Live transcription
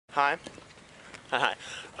Hi. Hi.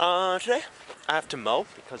 Today I have to mow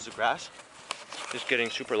because the grass is getting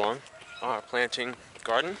super long. Planting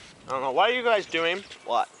garden. I don't know, what are you guys doing?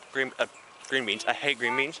 What? Green beans. I hate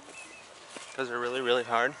green beans because they're really, really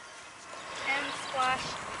hard. And squash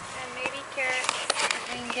and maybe carrots.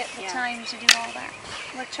 If we can get the time to do all that.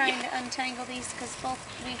 We're trying to untangle these because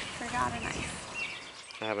we forgot a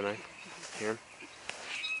knife. I have a knife here.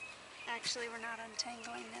 Actually, we're not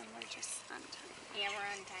untangling them, we're just untangling. Yeah, we're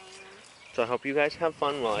untangling them. So I hope you guys have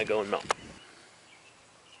fun while I go and mow.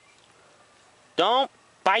 Don't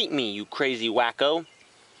bite me, you crazy wacko.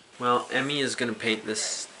 Well, Emmy is going to paint this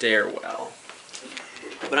stairwell.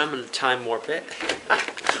 But I'm going to time warp it.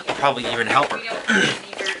 I'll probably even help her.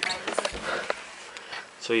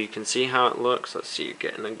 So you can see how it looks. Let's see, you're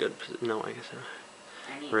getting a good position. No, I guess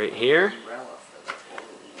not. Right here.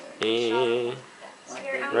 And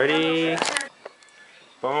ready.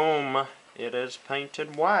 Boom. It is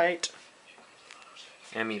painted white.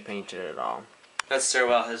 Emmy painted it all. That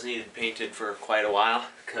stairwell has needed painted for quite a while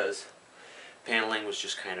because paneling was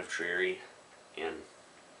just kind of dreary. And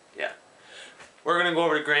yeah. We're going to go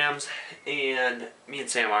over to Graham's, and me and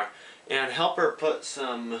Sam are, and help her put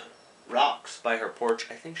some rocks by her porch,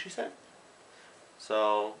 I think she said.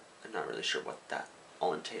 So, I'm not really sure what that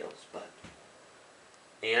all entails, but...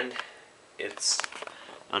 And it's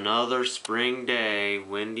another spring day.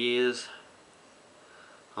 Windy is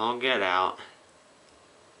all get out.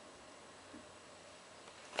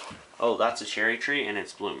 Oh, that's a cherry tree, and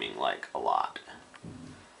it's blooming, like, a lot.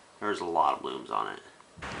 There's a lot of blooms on it.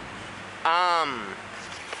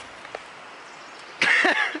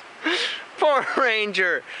 Poor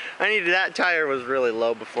Ranger. That tire was really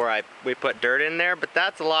low before we put dirt in there, but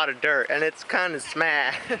that's a lot of dirt, and it's kind of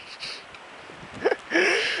smashed.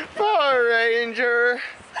 Poor Ranger.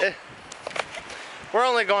 We're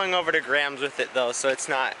only going over to Graham's with it though, so it's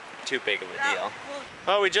not too big of a deal.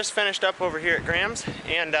 Well, we just finished up over here at Graham's,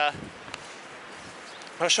 and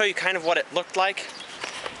I'll show you kind of what it looked like.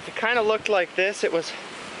 It kind of looked like this. It was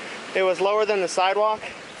lower than the sidewalk,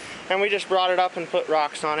 and we just brought it up and put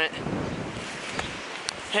rocks on it.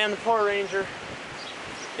 And the poor Ranger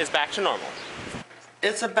is back to normal.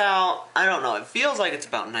 It's about, I don't know, it feels like it's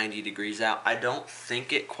about 90 degrees out. I don't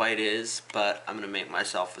think it quite is, but I'm gonna make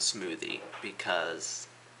myself a smoothie because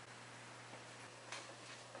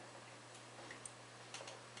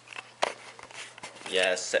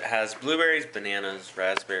yes, it has blueberries, bananas,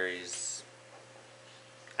 raspberries,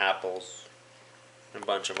 apples, and a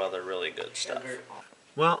bunch of other really good stuff.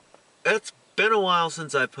 Well, it's been a while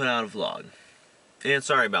since I put out a vlog, and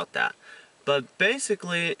sorry about that. But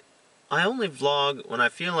basically, I only vlog when I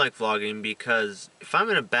feel like vlogging because if I'm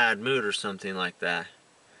in a bad mood or something like that,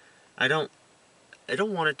 I don't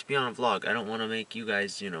want it to be on a vlog. I don't want to make you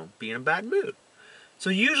guys, be in a bad mood. So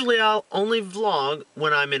usually I'll only vlog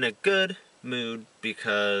when I'm in a good mood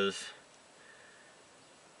because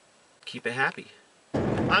keep it happy.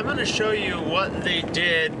 I'm going to show you what they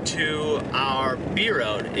did to our B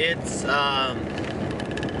road. It's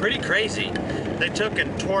pretty crazy. They took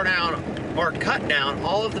and tore down or cut down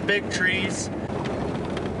all of the big trees.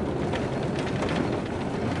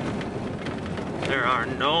 There are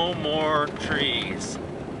no more trees.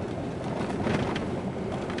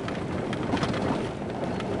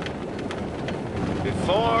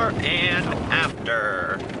 Before and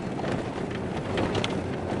after.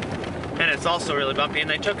 And it's also really bumpy, and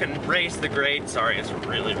they took and raised the grade. Sorry, it's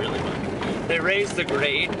really, really bumpy. They raised the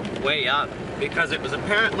grade way up because it was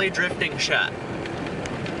apparently drifting shut.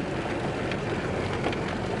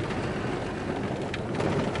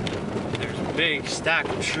 There's a big stack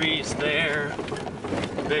of trees there.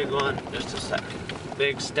 Big one, just a second.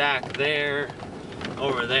 Big stack there,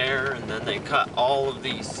 over there, and then they cut all of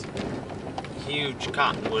these huge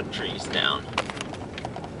cottonwood trees down.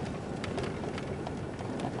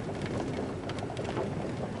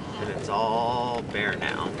 And it's all bare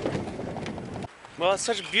now. Well, it's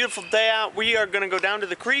such a beautiful day out. We are gonna go down to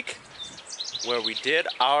the creek where we did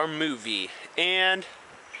our movie. And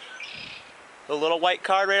the little white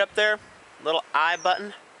card right up there, little I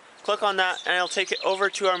button, click on that and it'll take it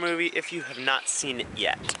over to our movie if you have not seen it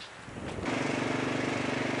yet.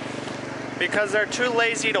 Because they're too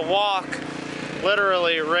lazy to walk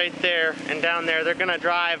literally right there and down there, they're gonna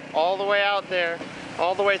drive all the way out there,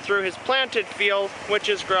 all the way through his planted field, which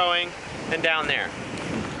is growing, and down there.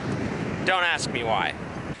 Don't ask me why.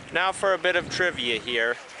 Now for a bit of trivia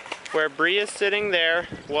here. Where Bree is sitting there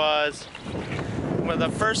was the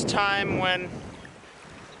first time when,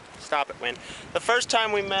 the first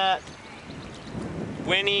time we met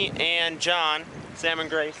Winnie and John, Sam and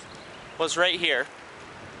Grace, was right here.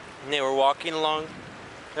 And they were walking along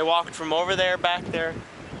They walked from over there, back there,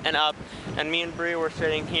 and up, and me and Bree were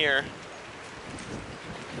sitting here,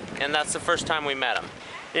 and that's the first time we met them.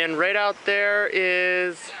 And right out there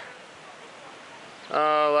is,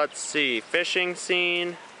 let's see, fishing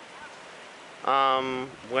scene,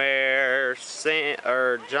 where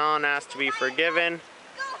John asked to be forgiven.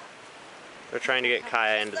 They're trying to get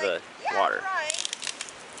Kaya into the water.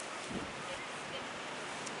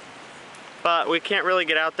 But we can't really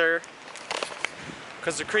get out there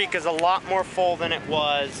because the creek is a lot more full than it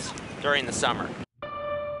was during the summer.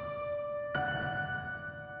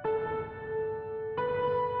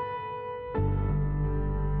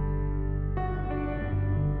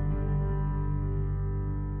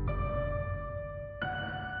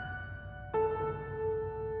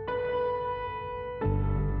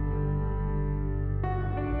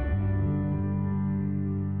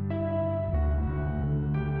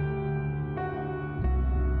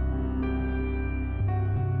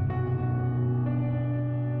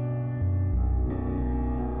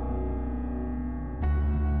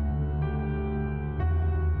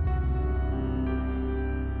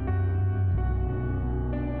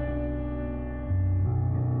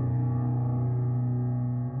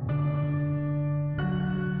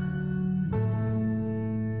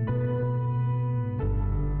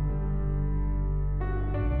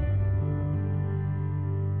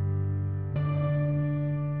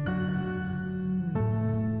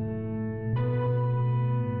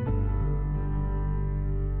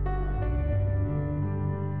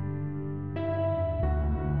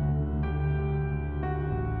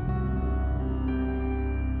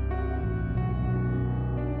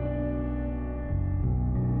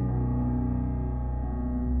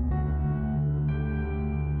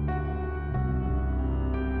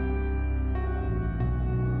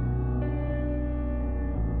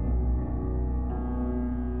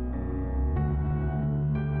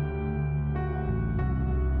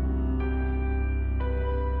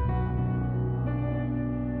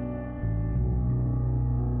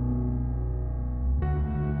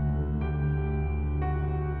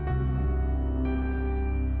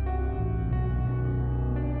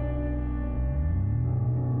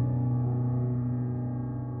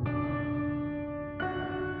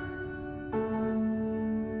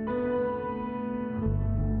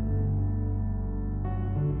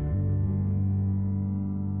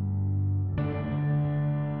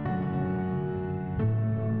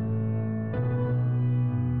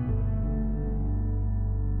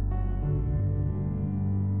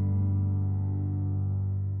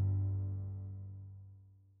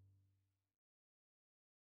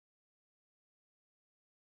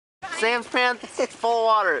 Sam's pants full of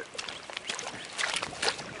water.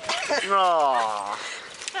 Oh,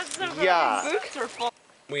 yeah. Boots are full.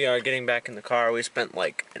 We are getting back in the car. We spent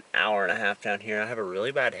like an hour and a half down here. I have a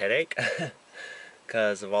really bad headache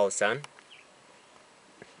because of all the sun.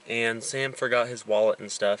 And Sam forgot his wallet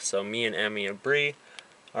and stuff, so me and Emmy and Bree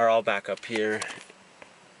are all back up here.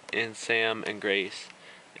 And Sam and Grace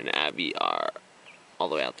and Abby are all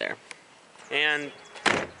the way out there. And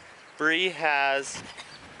Bree has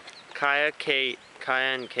Kaya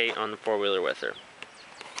and Kate on the four-wheeler with her.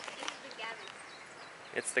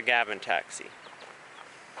 It's the Gavin taxi.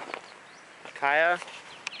 Kaya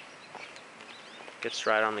gets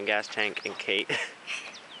right on the gas tank, and Kate,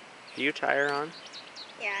 do you tie her on?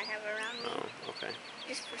 Yeah, I have it around me. Oh, okay.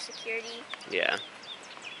 Just for security. Yeah.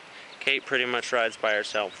 Kate pretty much rides by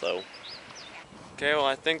herself, though. Okay, well,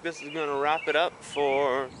 I think this is going to wrap it up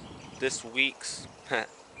for this week's,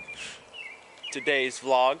 today's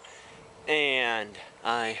vlog. And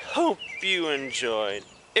I hope you enjoyed.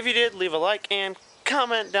 If you did, leave a like and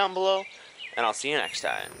comment down below. And I'll see you next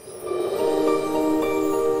time.